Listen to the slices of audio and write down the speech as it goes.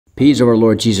Peace of our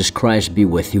Lord Jesus Christ be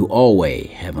with you always.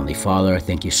 Heavenly Father,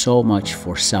 thank you so much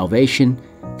for salvation.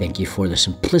 Thank you for the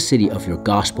simplicity of your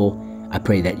gospel. I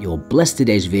pray that you'll bless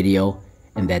today's video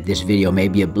and that this video may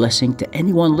be a blessing to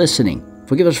anyone listening.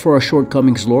 Forgive us for our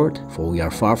shortcomings, Lord, for we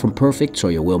are far from perfect, so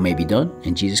your will may be done.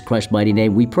 In Jesus Christ's mighty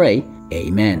name we pray.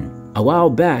 Amen. A while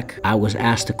back, I was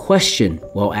asked a question,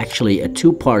 well actually a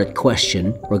two-parted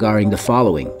question regarding the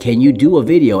following. Can you do a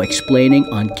video explaining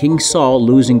on King Saul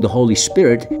losing the Holy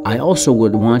Spirit? I also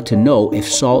would want to know if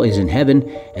Saul is in heaven,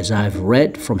 as I've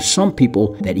read from some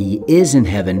people that he is in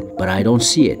heaven, but I don't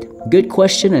see it. Good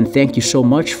question, and thank you so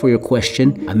much for your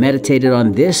question. I meditated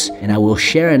on this, and I will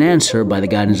share an answer by the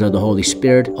guidance of the Holy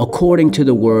Spirit according to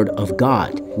the Word of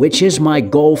God, which is my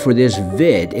goal for this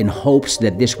vid, in hopes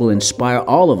that this will inspire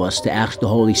all of us to ask the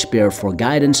Holy Spirit for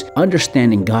guidance,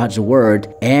 understanding God's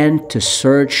Word, and to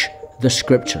search the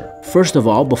Scripture. First of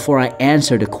all, before I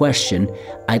answer the question,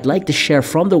 I'd like to share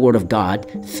from the Word of God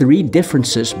three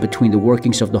differences between the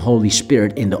workings of the Holy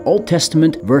Spirit in the Old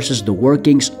Testament versus the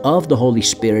workings of the Holy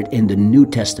Spirit in the New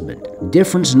Testament.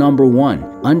 Difference number one,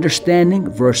 understanding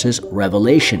versus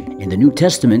revelation. In the New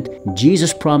Testament,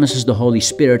 Jesus promises the Holy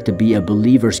Spirit to be a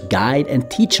believer's guide and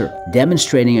teacher,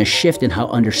 demonstrating a shift in how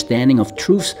understanding of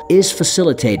truths is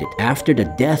facilitated after the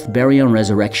death, burial, and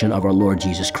resurrection of our Lord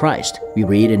Jesus Christ. We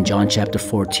read in John chapter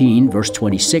 14, verse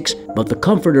 26, "But the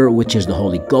Comforter, which is the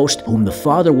Holy Ghost, whom the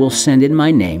Father will send in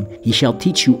my name, he shall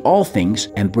teach you all things,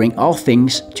 and bring all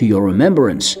things to your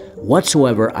remembrance,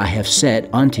 whatsoever I have said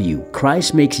unto you."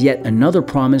 Christ makes yet another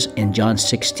promise in John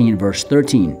 16, verse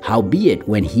 13. "Howbeit,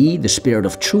 when he, the Spirit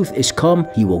of truth, is come,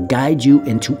 he will guide you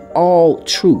into all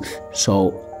truth."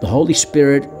 So, the Holy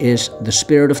Spirit is the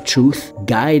Spirit of truth,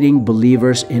 guiding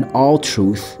believers in all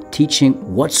truth, teaching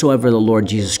whatsoever the Lord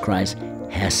Jesus Christ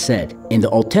has said. In the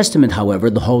Old Testament, however,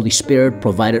 the Holy Spirit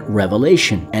provided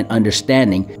revelation and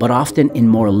understanding, but often in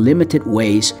more limited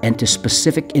ways and to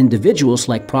specific individuals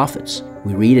like prophets.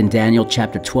 We read in Daniel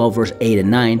chapter 12, verse 8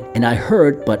 and 9, "And I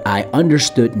heard, but I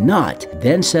understood not.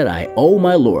 Then said I, O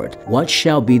my Lord, what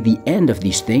shall be the end of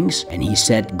these things? And he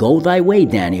said, Go thy way,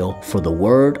 Daniel, for the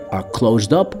word are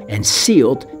closed up and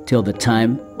sealed till the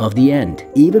time of the end."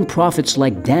 Even prophets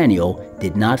like Daniel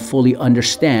did not fully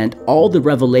understand all the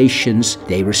revelations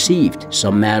they received.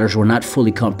 Some matters were not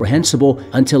fully comprehensible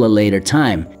until a later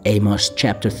time. Amos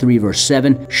chapter 3, verse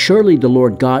 7, "Surely the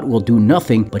Lord God will do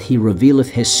nothing, but he revealeth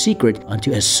his secret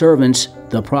unto his servants,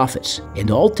 the prophets." In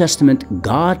the Old Testament,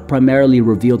 God primarily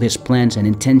revealed his plans and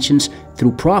intentions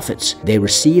through prophets. They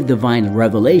received divine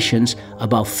revelations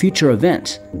about future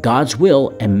events, God's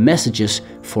will, and messages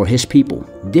for his people.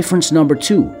 Difference number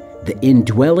two, the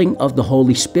indwelling of the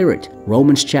Holy Spirit.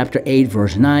 Romans chapter 8,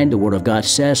 verse 9, the Word of God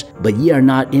says, "But ye are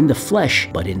not in the flesh,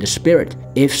 but in the Spirit.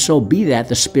 If so be that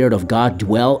the Spirit of God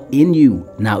dwell in you.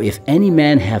 Now if any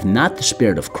man have not the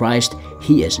Spirit of Christ,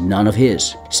 he is none of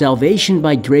his." Salvation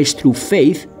by grace through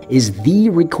faith is the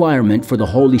requirement for the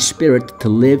Holy Spirit to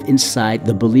live inside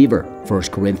the believer.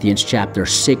 1 Corinthians chapter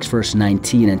 6, verse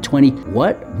 19 and 20.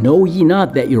 "What? Know ye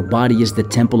not that your body is the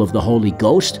temple of the Holy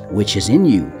Ghost, which is in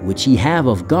you, which ye have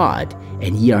of God,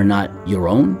 and ye are not your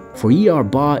own? For ye are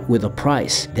bought with a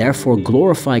price. Therefore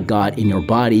glorify God in your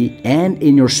body and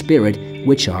in your spirit,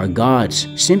 which are God's."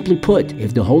 Simply put,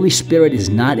 if the Holy Spirit is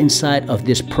not inside of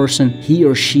this person, he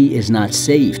or she is not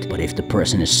saved. But if the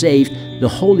person is saved, the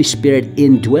Holy Spirit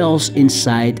indwells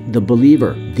inside the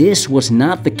believer. This was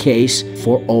not the case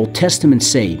for Old Testament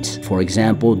saints. For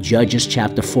example, Judges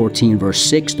chapter 14, verse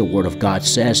 6, the Word of God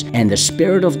says, "And the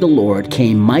Spirit of the Lord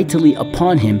came mightily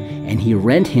upon him, and he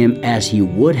rent him as he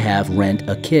would have rent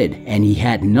a kid. And he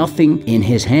had nothing in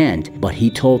his hand, but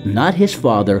he told not his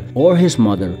father or his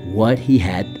mother what he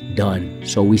had done."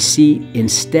 So we see,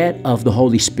 instead of the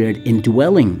Holy Spirit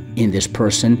indwelling in this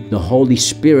person, the Holy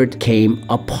Spirit came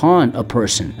upon a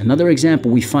person. Another example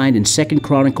we find in 2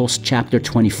 Chronicles chapter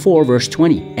 24, verse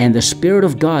 20. "And the Spirit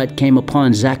of God came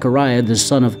upon Zechariah the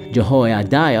son of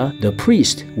Jehoiada, the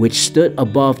priest, which stood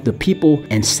above the people,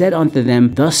 and said unto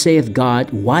them, Thus saith God,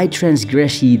 Why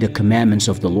transgress ye the commandments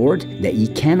of the Lord, that ye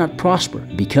cannot prosper?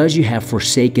 Because you have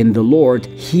forsaken the Lord,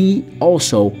 he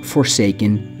also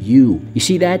forsaken you." You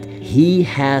see that? He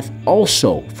hath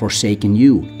also forsaken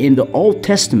you. In the Old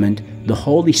Testament, the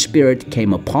Holy Spirit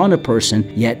came upon a person,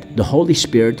 yet the Holy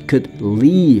Spirit could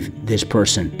leave this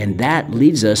person. And that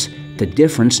leads us to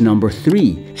difference number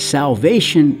three.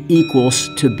 Salvation equals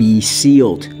to be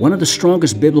sealed. One of the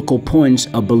strongest biblical points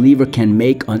a believer can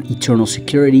make on eternal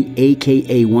security,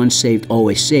 aka once saved,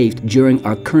 always saved, during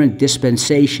our current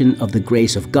dispensation of the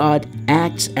grace of God,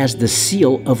 acts as the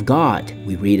seal of God.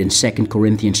 We read in 2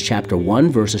 Corinthians chapter 1,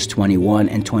 verses 21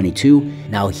 and 22,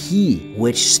 "Now he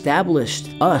which established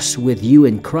us with you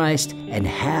in Christ and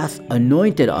hath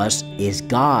anointed us is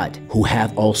God, who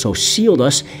hath also sealed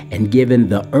us and given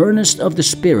the earnest of the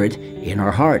Spirit in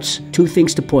our hearts." Two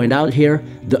things to point out here.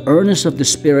 The earnest of the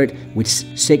Spirit, which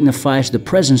signifies the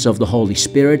presence of the Holy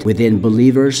Spirit within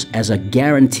believers as a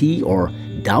guarantee or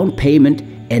down payment,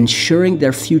 ensuring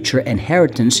their future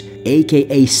inheritance,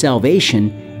 aka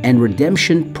salvation and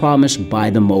redemption promised by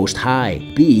the Most High.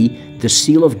 B, the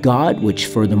seal of God, which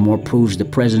furthermore proves the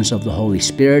presence of the Holy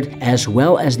Spirit, as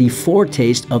well as the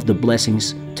foretaste of the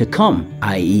blessings to come,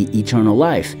 i.e. eternal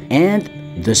life. And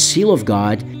the seal of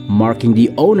God, marking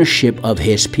the ownership of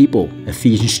His people.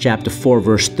 Ephesians chapter 4,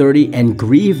 verse 30, "And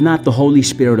grieve not the Holy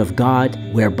Spirit of God,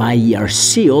 whereby ye are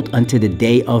sealed unto the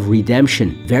day of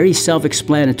redemption." Very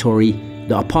self-explanatory.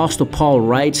 The Apostle Paul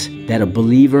writes that a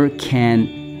believer can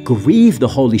grieve the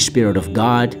Holy Spirit of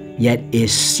God, yet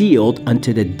is sealed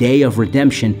unto the day of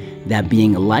redemption, that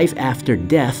being life after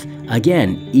death,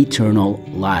 again, eternal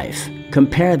life.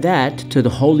 Compare that to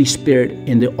the Holy Spirit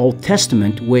in the Old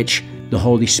Testament, which the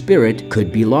Holy Spirit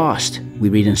could be lost. We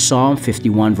read in Psalm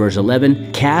 51, verse 11,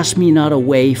 "Cast me not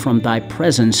away from thy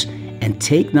presence, and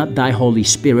take not thy Holy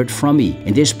Spirit from me."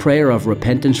 In this prayer of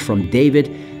repentance from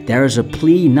David, there is a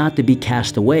plea not to be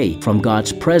cast away from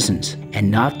God's presence and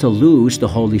not to lose the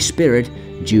Holy Spirit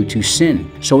due to sin.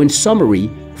 So in summary,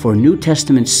 for New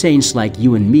Testament saints like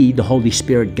you and me, the Holy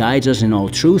Spirit guides us in all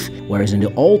truth, whereas in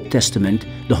the Old Testament,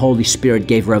 the Holy Spirit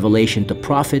gave revelation to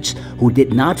prophets who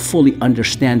did not fully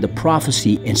understand the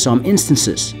prophecy in some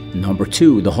instances. Number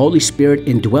two, the Holy Spirit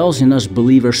indwells in us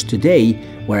believers today,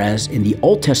 whereas in the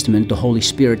Old Testament, the Holy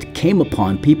Spirit came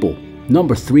upon people.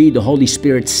 Number three, the Holy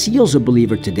Spirit seals a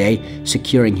believer today,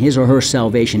 securing his or her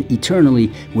salvation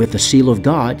eternally with the seal of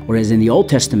God, whereas in the Old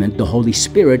Testament, the Holy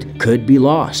Spirit could be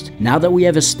lost. Now that we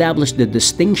have established the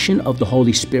distinction of the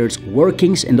Holy Spirit's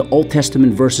workings in the Old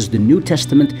Testament versus the New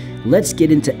Testament, let's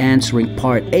get into answering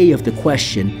part A of the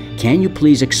question, can you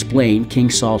please explain King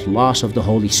Saul's loss of the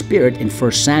Holy Spirit in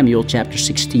 1 Samuel chapter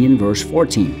 16, verse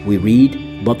 14? We read,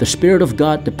 "But the Spirit of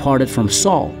God departed from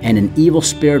Saul, and an evil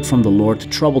spirit from the Lord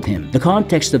troubled him." The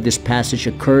context of this passage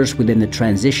occurs within the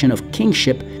transition of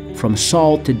kingship from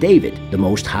Saul to David. The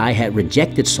Most High had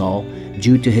rejected Saul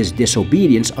due to his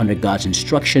disobedience under God's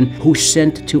instruction, who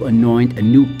sent to anoint a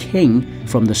new king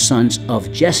from the sons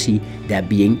of Jesse, that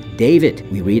being David.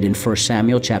 We read in 1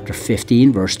 Samuel chapter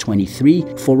 15, verse 23,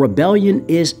 "For rebellion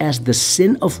is as the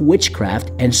sin of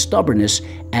witchcraft, and stubbornness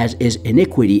as is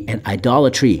iniquity and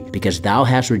idolatry. Because thou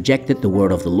hast rejected the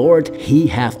word of the Lord, he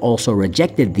hath also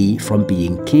rejected thee from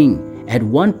being king." At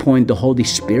one point, the Holy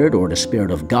Spirit, or the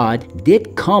Spirit of God,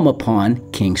 did come upon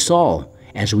King Saul,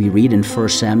 as we read in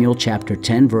 1 Samuel chapter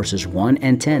 10, verses 1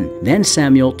 and 10. "Then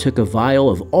Samuel took a vial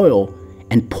of oil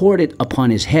and poured it upon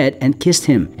his head and kissed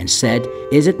him, and said,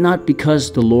 Is it not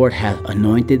because the Lord hath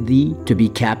anointed thee to be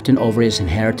captain over his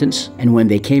inheritance? And when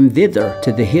they came thither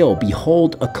to the hill,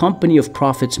 behold, a company of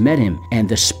prophets met him, and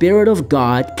the Spirit of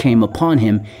God came upon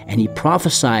him, and he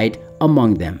prophesied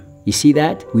among them." You see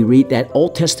that? We read that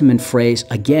Old Testament phrase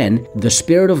again, the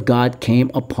Spirit of God came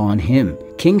upon him.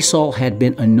 King Saul had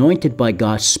been anointed by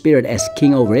God's Spirit as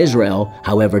king over Israel.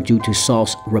 However, due to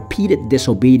Saul's repeated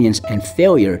disobedience and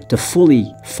failure to fully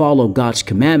follow God's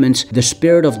commandments, the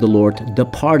Spirit of the Lord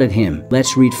departed him.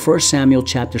 Let's read 1 Samuel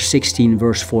chapter 16,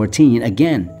 verse 14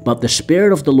 again. "But the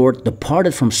Spirit of the Lord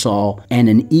departed from Saul, and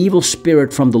an evil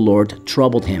spirit from the Lord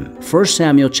troubled him." 1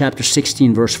 Samuel chapter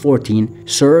 16, verse 14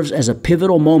 serves as a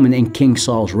pivotal moment in King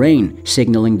Saul's reign,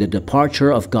 signaling the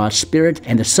departure of God's Spirit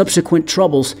and the subsequent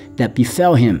troubles that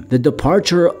befell him. The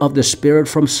departure of the Spirit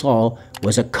from Saul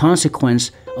was a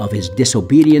consequence of his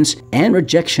disobedience and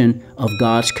rejection of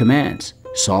God's commands.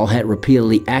 Saul had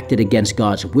repeatedly acted against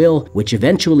God's will, which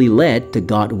eventually led to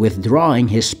God withdrawing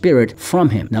his Spirit from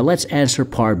him. Now let's answer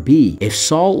part B. If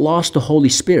Saul lost the Holy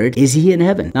Spirit, is he in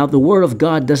heaven? Now the Word of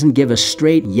God doesn't give a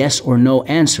straight yes or no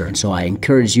answer, and so I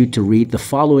encourage you to read the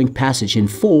following passage in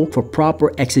full for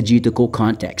proper exegetical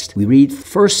context. We read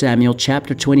 1 Samuel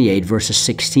chapter 28, verses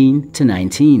 16 to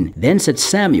 19. "Then said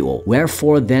Samuel,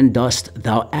 Wherefore then dost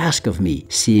thou ask of me,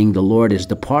 seeing the Lord is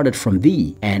departed from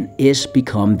thee, and is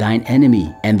become thine enemy?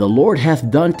 And the Lord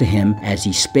hath done to him as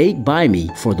he spake by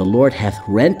me, for the Lord hath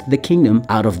rent the kingdom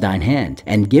out of thine hand,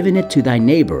 and given it to thy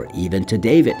neighbor, even to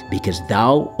David, because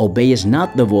thou obeyest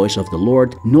not the voice of the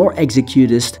Lord, nor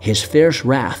executest his fierce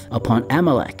wrath upon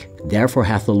Amalek. Therefore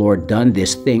hath the Lord done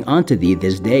this thing unto thee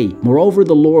this day. Moreover,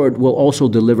 the Lord will also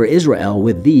deliver Israel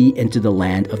with thee into the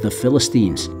land of the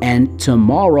Philistines. And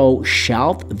tomorrow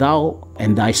shalt thou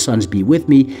and thy sons be with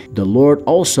me. The Lord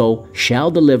also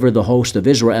shall deliver the host of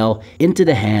Israel into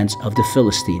the hands of the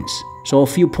Philistines. So a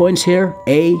few points here.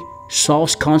 A.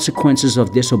 Saul's consequences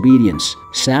of disobedience.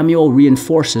 Samuel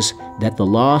reinforces that the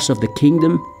loss of the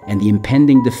kingdom and the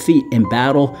impending defeat in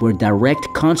battle were direct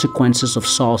consequences of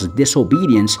Saul's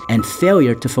disobedience and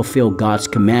failure to fulfill God's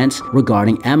commands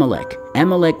regarding Amalek.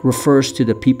 Amalek refers to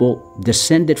the people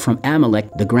descended from Amalek,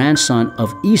 the grandson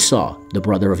of Esau, the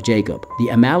brother of Jacob.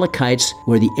 The Amalekites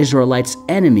were the Israelites'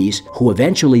 enemies who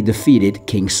eventually defeated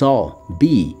King Saul.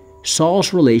 B.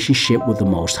 Saul's relationship with the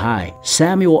Most High.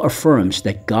 Samuel affirms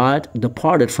that God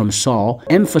departed from Saul,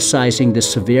 emphasizing the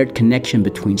severed connection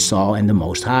between Saul and the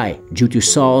Most High, due to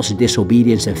Saul's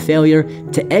disobedience and failure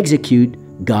to execute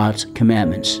God's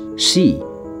commandments. C.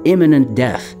 Imminent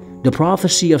death. The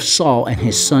prophecy of Saul and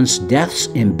his sons' deaths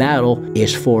in battle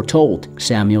is foretold.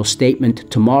 Samuel's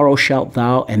statement, "Tomorrow shalt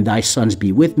thou and thy sons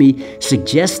be with me,"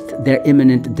 suggests their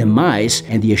imminent demise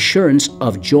and the assurance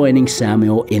of joining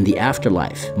Samuel in the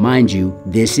afterlife. Mind you,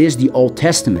 this is the Old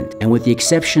Testament, and with the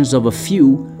exceptions of a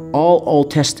few, all Old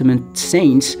Testament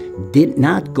saints did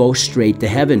not go straight to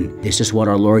heaven. This is what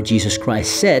our Lord Jesus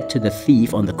Christ said to the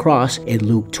thief on the cross in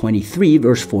Luke 23,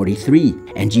 verse 43.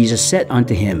 And Jesus said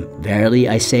unto him, "Verily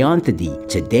I say unto thee,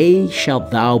 today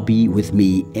shalt thou be with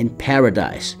me in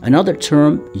paradise." Another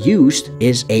term used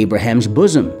is Abraham's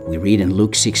bosom. We read in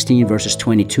Luke 16, verses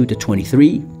 22 to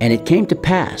 23, "And it came to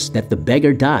pass that the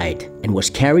beggar died and was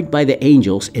carried by the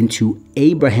angels into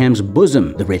Abraham's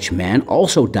bosom. The rich man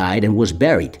also died and was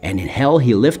buried. And in hell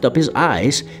he lift up his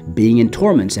eyes, being in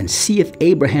torments, and seeth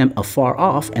Abraham afar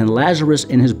off, and Lazarus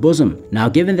in his bosom." Now,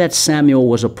 given that Samuel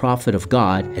was a prophet of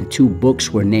God, and 2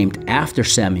 books were named after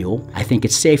Samuel, I think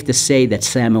it's safe to say that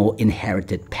Samuel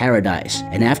inherited paradise.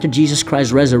 And after Jesus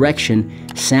Christ's resurrection,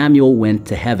 Samuel went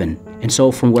to heaven. And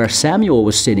so from where Samuel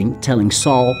was sitting, telling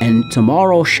Saul, "And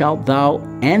tomorrow shalt thou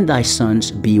and thy sons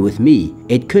be with me,"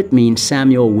 it could mean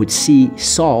Samuel would see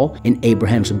Saul in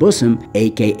Abraham's bosom,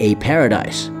 aka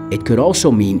paradise. It could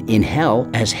also mean in hell,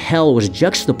 as hell was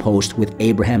juxtaposed with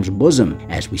Abraham's bosom,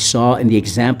 as we saw in the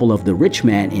example of the rich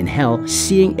man in hell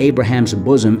seeing Abraham's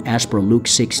bosom as per Luke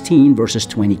 16, verses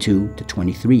 22 to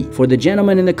 23. For the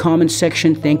gentleman in the comment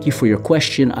section, thank you for your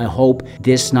question. I hope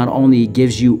this not only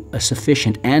gives you a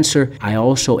sufficient answer, I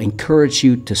also encourage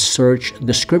you to search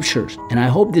the scriptures. And I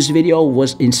hope this video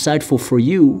was insightful for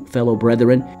you, fellow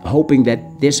brethren, hoping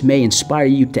that this may inspire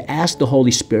you to ask the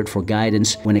Holy Spirit for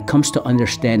guidance when it comes to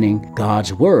understanding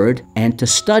God's word, and to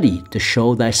study to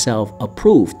show thyself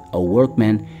approved, a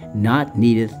workman not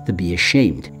needeth to be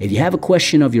ashamed. If you have a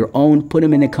question of your own, put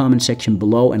them in the comment section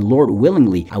below, and Lord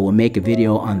willingly, I will make a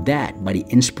video on that by the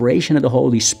inspiration of the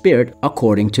Holy Spirit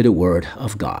according to the word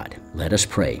of God. Let us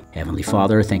pray. Heavenly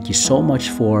Father, thank you so much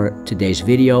for today's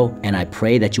video, and I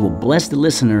pray that you will bless the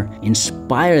listener,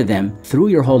 inspire them through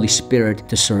your Holy Spirit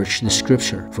to search the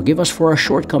scripture. Forgive us for our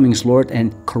shortcomings, Lord,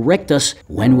 and correct us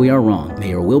when we are wrong.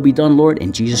 May your will be done, Lord.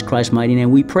 In Jesus Christ's mighty name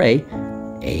we pray.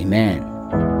 Amen.